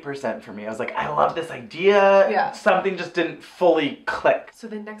 90% for me. I was like, I love this idea. Yeah. Something just didn't fully click. So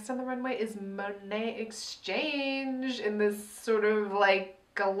the next on the runway is Monet Exchange in this sort of like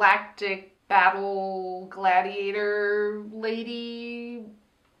galactic battle gladiator lady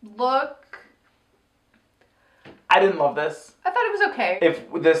look. I didn't love this. I thought it was okay.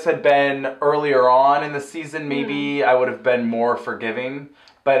 If this had been earlier on in the season, maybe I would have been more forgiving.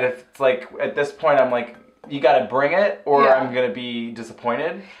 But if it's like, at this point, I'm like, you gotta bring it or I'm gonna be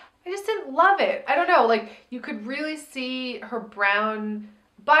disappointed. I just didn't love it. I don't know, like, you could really see her brown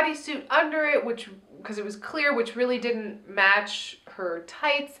bodysuit under it, because it was clear, which really didn't match her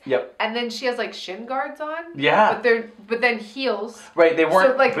tights. Yep. And then she has like shin guards on. Yeah. But then heels. Right, they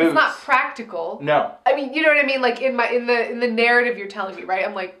weren't so like boots. It's not practical. No. I mean, you know what I mean? Like in the narrative you're telling me, right?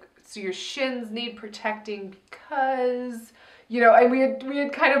 I'm like, so your shins need protecting because, you know, and we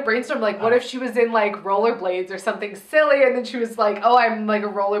had kind of brainstormed like, what if she was in like rollerblades or something silly, and then she was like, oh, I'm like a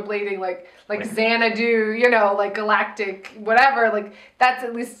rollerblading like Xanadu, you know, like galactic whatever. Like that's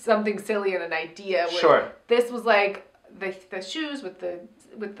at least something silly and an idea. Where Sure. This was like the shoes with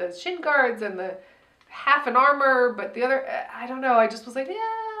the shin guards and the half an armor, but the other, I don't know. I just was like,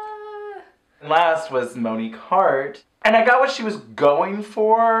 yeah. Last was Monique Hart, and I got what she was going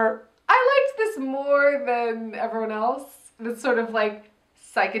for. I liked this more than everyone else. This sort of like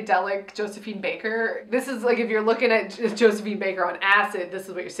psychedelic Josephine Baker. This is like if you're looking at Josephine Baker on acid, this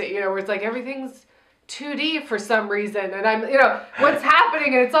is what you're saying, you know, where it's like everything's 2D for some reason, and I'm, you know, what's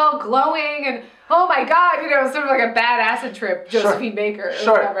happening, and it's all glowing, and oh my god, you know, sort of like a bad acid trip, Josephine Baker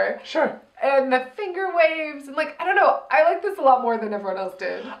or whatever. Sure. And the finger waves, and like, I don't know, I like this a lot more than everyone else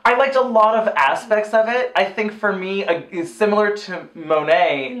did. I liked a lot of aspects of it. I think for me, it's similar to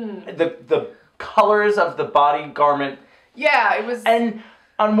Monet, the colors of the body garment. Yeah, it was... And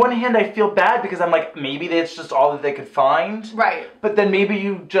on one hand, I feel bad because I'm like, maybe it's just all that they could find. Right. But then maybe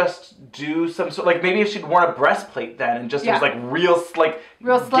you just do some sort, like maybe if she'd worn a breastplate then and just was like real slutty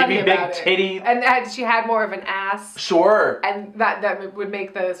give me big about titty. It. And she had more of an ass. Sure. And that would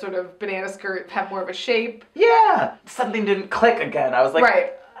make the sort of banana skirt have more of a shape. Yeah. Something didn't click again. I was like...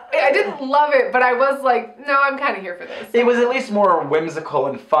 Right. I didn't love it, but I was like, no, I'm kind of here for this. It was at least more whimsical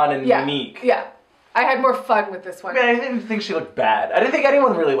and fun and unique. Yeah. I had more fun with this one. I didn't think she looked bad. I didn't think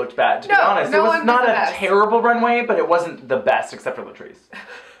anyone really looked bad, to be honest. No it was one not was the a best. terrible runway, but it wasn't the best except for Latrice.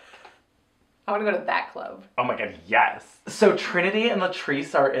 I want to go to that club. Oh my god, yes. So Trinity and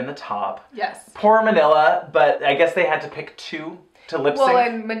Latrice are in the top. Yes. Poor Manila, but I guess they had to pick two to lip sync. Well,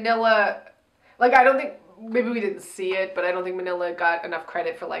 and Manila, like, I don't think, maybe we didn't see it, but I don't think Manila got enough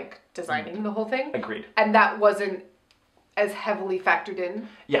credit for, like, designing the whole thing. Agreed. And that wasn't as heavily factored in.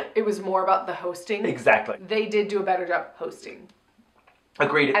 Yeah. It was more about the hosting. Exactly. They did do a better job hosting.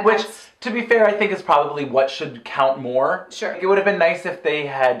 Agreed. And Which, to be fair, I think is probably what should count more. Sure. It would have been nice if they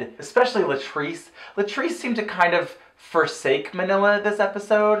had, especially Latrice. Latrice seemed to kind of forsake Manila this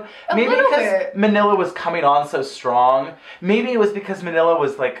episode. Maybe because Manila was coming on so strong. Maybe it was because Manila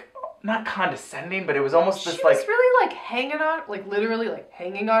was like, not condescending, but it was almost this like... She was really like hanging on, like literally like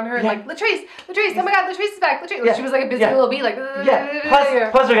hanging on her. Yeah. Like, Latrice, oh my god, Latrice is back. Latrice. Yeah. She was like a busy Yeah. little bee, like... Yeah,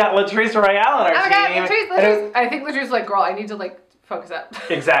 plus we got Latrice Royale on our oh my god, team. Latrice. I think Latrice was like, girl, I need to like focus up.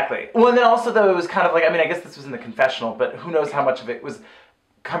 Exactly. Well, and then also though, it was kind of like, I mean, I guess this was in the confessional, but who knows how much of it was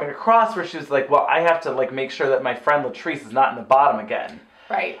coming across where she was like, well, I have to like make sure that my friend Latrice is not in the bottom again.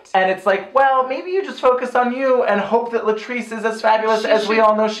 Right. And it's like, well, maybe you just focus on you and hope that Latrice is as fabulous as we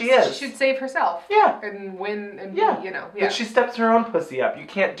all know she is. She should save herself. Yeah. And win and Yeah. be, you know. But she steps her own pussy up. You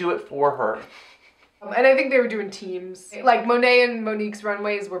can't do it for her. And I think they were doing teams. Like Monet and Monique's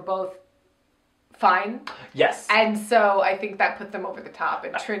runways were both fine. Yes. And so I think that put them over the top.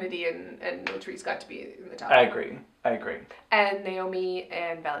 And Trinity and Latrice got to be in the top. I agree. And Naomi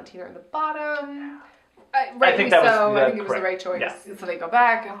and Valentina are in the bottom. I think that was I think it was the right choice. Yes. So they go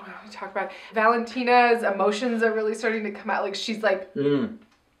back. Oh, we talk about it. Valentina's emotions are really starting to come out. Like she's like,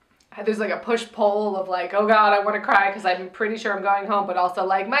 there's like a push-pull of like, oh god, I want to cry because I'm pretty sure I'm going home, but also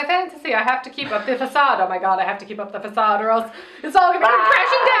like my fantasy, I have to keep up the facade. Oh my god, I have to keep up the facade or else it's all gonna come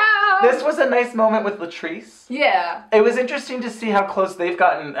crashing down. This was a nice moment with Latrice. Yeah. It was interesting to see how close they've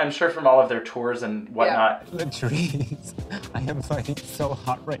gotten, I'm sure, from all of their tours and whatnot. Yeah. Latrice, I am fighting so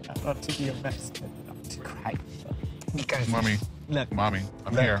hard right now not to be a mess, not to cry. Because Mommy, look, Mommy,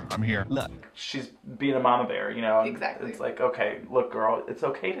 I'm here. Look. She's being a mama bear, you know? Exactly. It's like, okay, look, girl, it's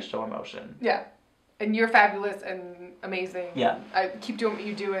okay to show emotion. Yeah. And you're fabulous and amazing. Yeah. I keep doing what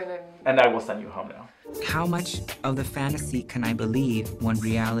you're doing and I will send you home now. How much of the fantasy can I believe when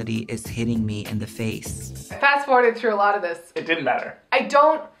reality is hitting me in the face? I fast forwarded through a lot of this. It didn't matter. I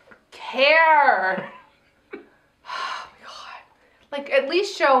don't care. Oh my god. Like, at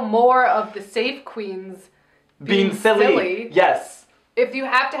least show more of the safe queens being silly. Yes. If you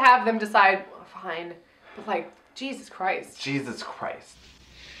have to have them decide, well, fine. But like, Jesus Christ. Jesus Christ.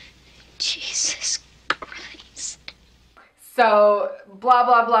 Jesus Christ. So, blah,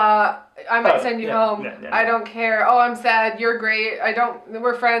 blah, blah. I might send you yeah, home. yeah. I don't care. Oh, I'm sad. You're great.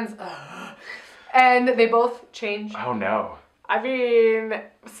 We're friends. And they both change. Oh no. Okay.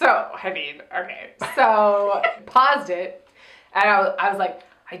 So, paused it. And I was like,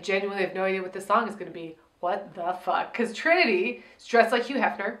 I genuinely have no idea what this song is going to be. What the fuck? Because Trinity is dressed like Hugh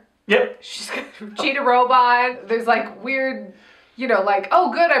Hefner. Yep. She's got a cheetah robe on. There's like weird, you know, like,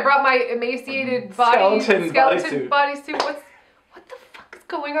 oh good, I brought my emaciated skeleton bodysuit. What the fuck is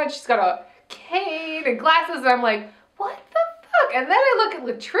going on? She's got a cane and glasses, and I'm like, what the fuck? And then I look at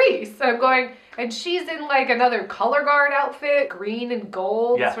Latrice, and I'm going, and she's in like another color guard outfit, green and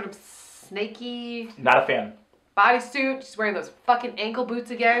gold, sort of snaky. Not a fan. Bodysuit. She's wearing those fucking ankle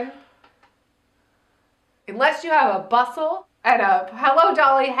boots again. Unless you have a bustle and a Hello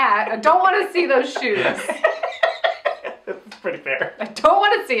Dolly hat, I don't want to see those shoes. That's pretty fair. I don't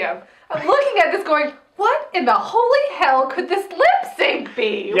want to see them. I'm looking at this going, what in the holy hell could this lip sync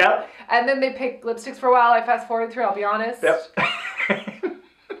be? Yep. And then they picked lipsticks for a while. I fast forwarded through, I'll be honest. Yep.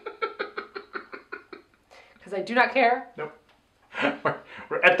 Because I do not care. Nope.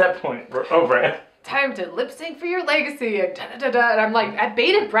 We're at that point. We're over it. Time to lip sync for your legacy and da-da-da-da. And I'm like, at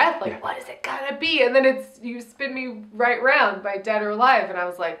bated breath, like, what is it gonna be? And then it's You Spin Me Right Round by Dead or Alive. And I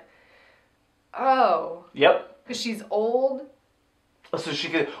was like, oh. Yep. Because she's old. So she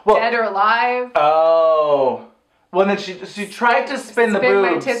could, well. Dead or Alive. Oh. Well, then she tried to spin the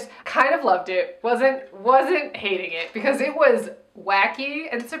boobs. My tits. Kind of loved it. Wasn't hating it because it was wacky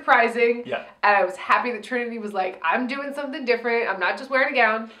and surprising. Yeah. And I was happy that Trinity was like, I'm doing something different. I'm not just wearing a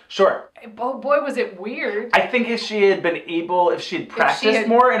gown. Sure. Oh boy, was it weird. I think if she had practiced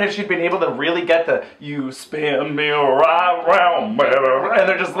more, and if she'd been able to really get the "you spin me right round," and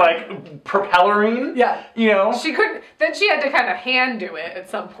they're just like propellering. Yeah. You know. She couldn't. Then she had to kind of hand do it at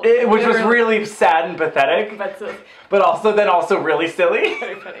some point. Which was really sad and pathetic. But also really silly.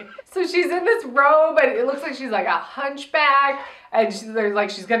 Very funny. So she's in this robe, and it looks like she's like a hunchback. And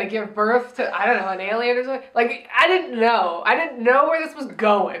she's gonna give birth to, I don't know, an alien or something. Like, I didn't know where this was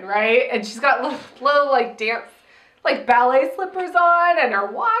going, right? And she's got little like dance, like ballet slippers on and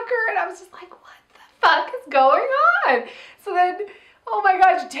her walker. And I was just like, what the fuck is going on? So then, oh my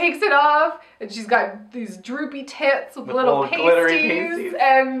God, she takes it off and she's got these droopy tits with little pasties.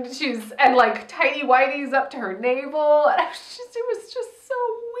 And like tiny whities up to her navel. And it was just so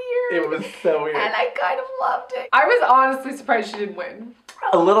weird. It was so weird. And I kind of loved it. I was honestly surprised she didn't win.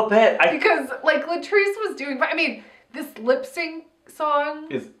 A little bit. Because like Latrice was doing, I mean, this lip sync song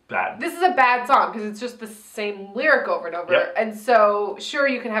is bad. This is a bad song because it's just the same lyric over and over. Yep. And so sure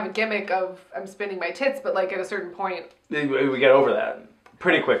you can have a gimmick of I'm spinning my tits, but like at a certain point. We get over that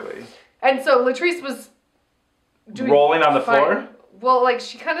pretty quickly. And so Latrice was doing rolling on the floor? Well, like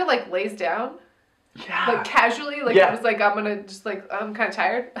she kind of like lays down. Yeah. Like casually, like it was like I'm gonna just like I'm kind of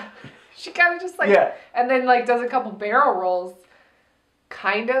tired. She kind of just like and then like does a couple barrel rolls,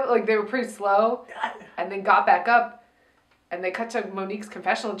 kind of like they were pretty slow, and then got back up, and they cut to Monique's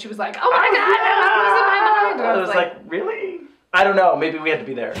confessional, and she was like, "Oh my God, I was losing my mind." And I was like, really? I don't know. Maybe we had to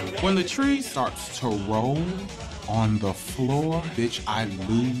be there. When the tree starts to roll on the floor, bitch, I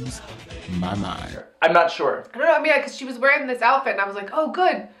lose my mind. I'm not sure. I don't know. I mean, because she was wearing this outfit, and I was like, "Oh,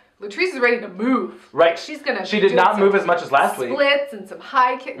 good." Latrice is ready to move. Right. She's gonna. She did not move as much as last week. Splits and some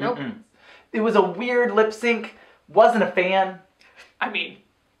high kick. Nope. It was a weird lip sync. Wasn't a fan. I mean,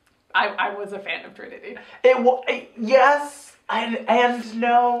 I was a fan of Trinity. Yes and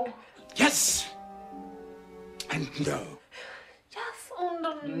no. Yes and no. Yes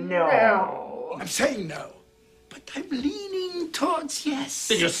and no. I'm saying no, but I'm leaning towards yes.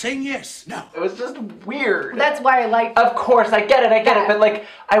 Then you're saying yes. No. It was just weird. That's why I liked it. Of course, I get it, but like,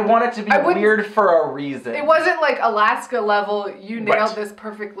 I want it to be weird for a reason. It wasn't like Alaska level, you nailed this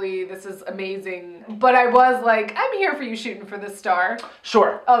perfectly, this is amazing. But I was like, I'm here for you shooting for the star.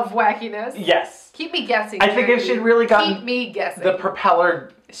 Sure. Of wackiness. Yes. Keep me guessing. I think if she'd really gotten Keep me guessing. the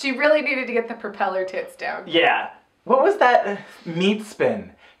propeller. She really needed to get the propeller tits down. Yeah. What was that? Meat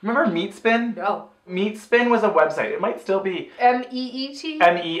Spin. Remember Meat Spin? No. Meat Spin was a website. It might still be. MEET?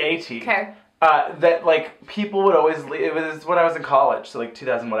 MEAT. Okay. That like people would always it was when I was in college, so like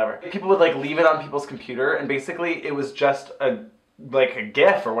 2000 whatever. People would like leave it on people's computer, and basically it was just a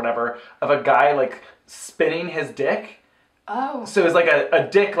GIF or whatever of a guy like spinning his dick. Oh. So it was like a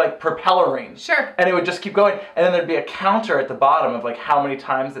dick like propellering. Sure. And it would just keep going, and then there'd be a counter at the bottom of like how many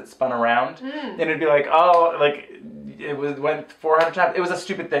times it spun around, and it'd be like, oh, like it went 400 times. It was a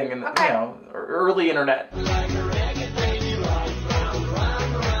stupid thing, and you know, early internet.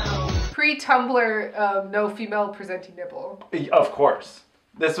 Pre-Tumblr, no female presenting nipple. Of course.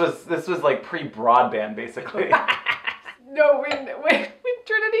 This was like pre-broadband, basically. No, when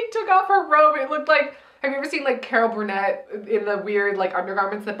Trinity took off her robe, it looked like, have you ever seen like Carol Burnett in the weird like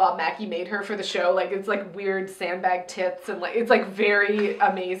undergarments that Bob Mackie made her for the show? Like it's like weird sandbag tits and like, it's like very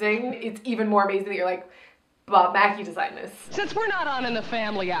amazing. It's even more amazing that you're like, Mackie designed this. Since we're not on in the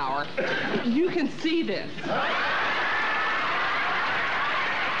family hour, you can see this.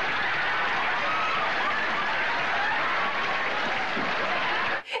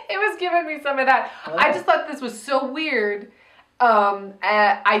 It was giving me some of that. I just thought this was so weird.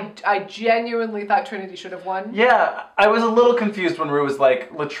 I genuinely thought Trinity should have won. Yeah, I was a little confused when Ru was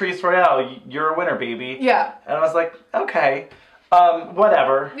like, Latrice Royale, you're a winner, baby. Yeah. And I was like, okay,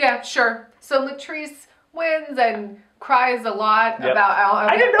 whatever. Yeah, sure. So Latrice wins and cries a lot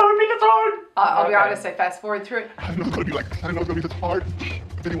about... I didn't know it would be this hard. I'll be honest, I fast forward through it. I didn't know it's gonna be like, I didn't know it's gonna be this hard.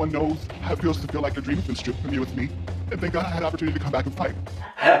 If anyone knows how it feels to feel like your dream has been stripped from you, it's me. And thank God I had an opportunity to come back and fight.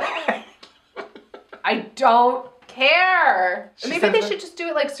 I don't care. She Maybe said they that- should just do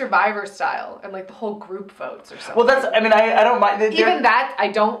it like Survivor style and like the whole group votes or something. Well, that's, I mean, I don't mind. Even that, I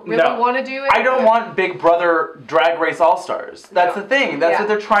don't really want to do it. I don't want Big Brother Drag Race All-Stars. That's the thing. That's what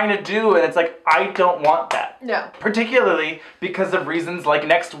they're trying to do, and it's like, I don't want that. No. Particularly because of reasons like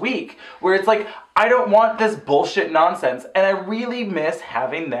next week, where it's like, I don't want this bullshit nonsense, and I really miss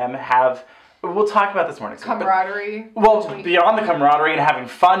having them have... We'll talk about this more next week. Camaraderie. Well, beyond the camaraderie and having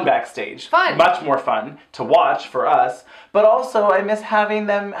fun backstage. Fun. Much more fun to watch for us. But also, I miss having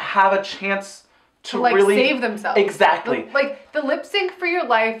them have a chance to like really... save themselves. Exactly. The lip sync for your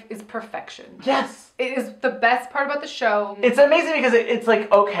life is perfection. Yes. It is the best part about the show. It's amazing because it's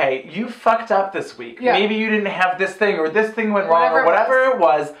like, okay, you fucked up this week. Yeah. Maybe you didn't have this thing or this thing went wrong or whatever it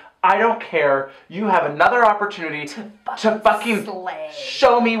was. I don't care. You have another opportunity to fucking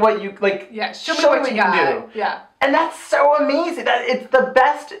show me what you, like, yeah, show me me what what you you can got. do. Yeah. And that's so amazing. It's the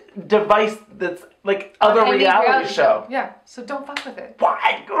best device that's like other Any reality show. Yeah, so don't fuck with it.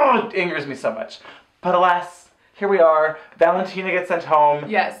 Why? Oh, it angers me so much. But alas, here we are. Valentina gets sent home.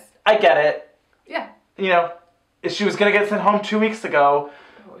 Yes. I get it. Yeah. You know, if she was going to get sent home 2 weeks ago.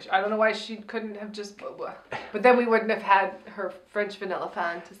 I don't know why she couldn't have just... But then we wouldn't have had her French vanilla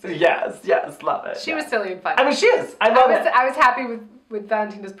fantasy. Yes, love it. She was silly and fun. I mean, she is. I love it. I was happy with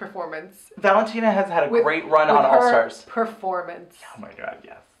Valentina's performance. Valentina has had a great run on her All-Stars. Performance. Oh my god,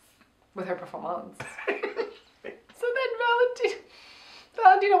 yes. With her performance. So then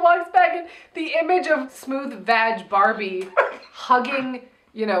Valentina walks back and the image of smooth vag Barbie hugging,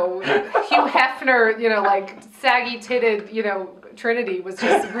 you know, Hugh Hefner, you know, like saggy titted, you know, Trinity was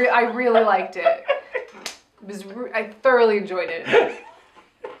just, I really liked it. I thoroughly enjoyed it.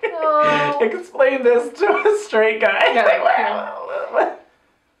 Oh. Explain this to a straight guy. Yeah.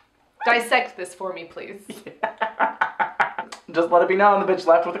 Dissect this for me, please. Just let it be known the bitch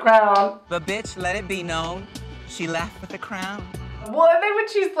left with a crown. The bitch, let it be known, she left with a crown. Well, and then when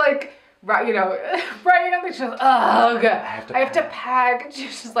she's like, you know, writing on the, she's like, ugh, I have to pack. And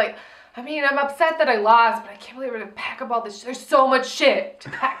she's just like, I mean, I'm upset that I lost, but I can't believe I'm gonna pack up all this. There's so much shit to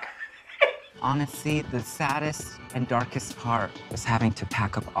pack. Honestly, the saddest and darkest part was having to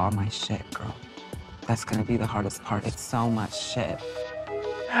pack up all my shit, girl. That's gonna be the hardest part. It's so much shit.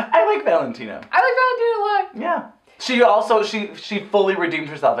 I like Valentina. I like Valentina a lot. Yeah. She also, she fully redeemed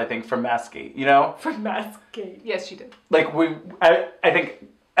herself, I think, from Maskate, you know? From Maskate. Yes, she did. Like, I think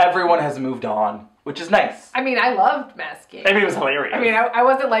everyone has moved on, which is nice. I mean, I loved Maskate. I mean, it was hilarious. I mean, I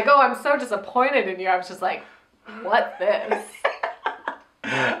wasn't like, oh, I'm so disappointed in you. I was just like, what this?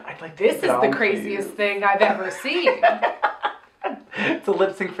 I'd like to This keep is it on, the craziest thing I've ever seen. It's a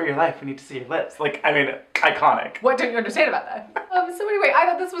lip sync for your life. We need to see your lips. Like, I mean, iconic. What don't you understand about that? So anyway, I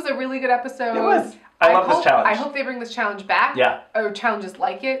thought this was a really good episode. It was. I love this challenge. I hope they bring this challenge back. Yeah. Or challenges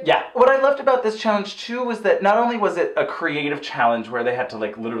like it. Yeah. What I loved about this challenge too was that not only was it a creative challenge where they had to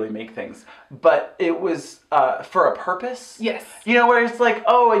like literally make things, but it was for a purpose. Yes. You know, where it's like,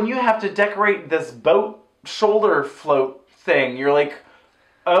 oh, and you have to decorate this boat shoulder float thing. You're like,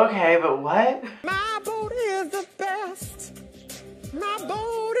 okay, but what? My boat is the best. My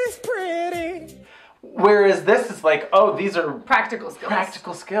boat is pretty. Whereas this is like, oh, these are practical skills.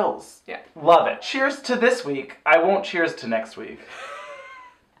 Practical skills. Yeah. Love it. Cheers to this week. I won't cheers to next week.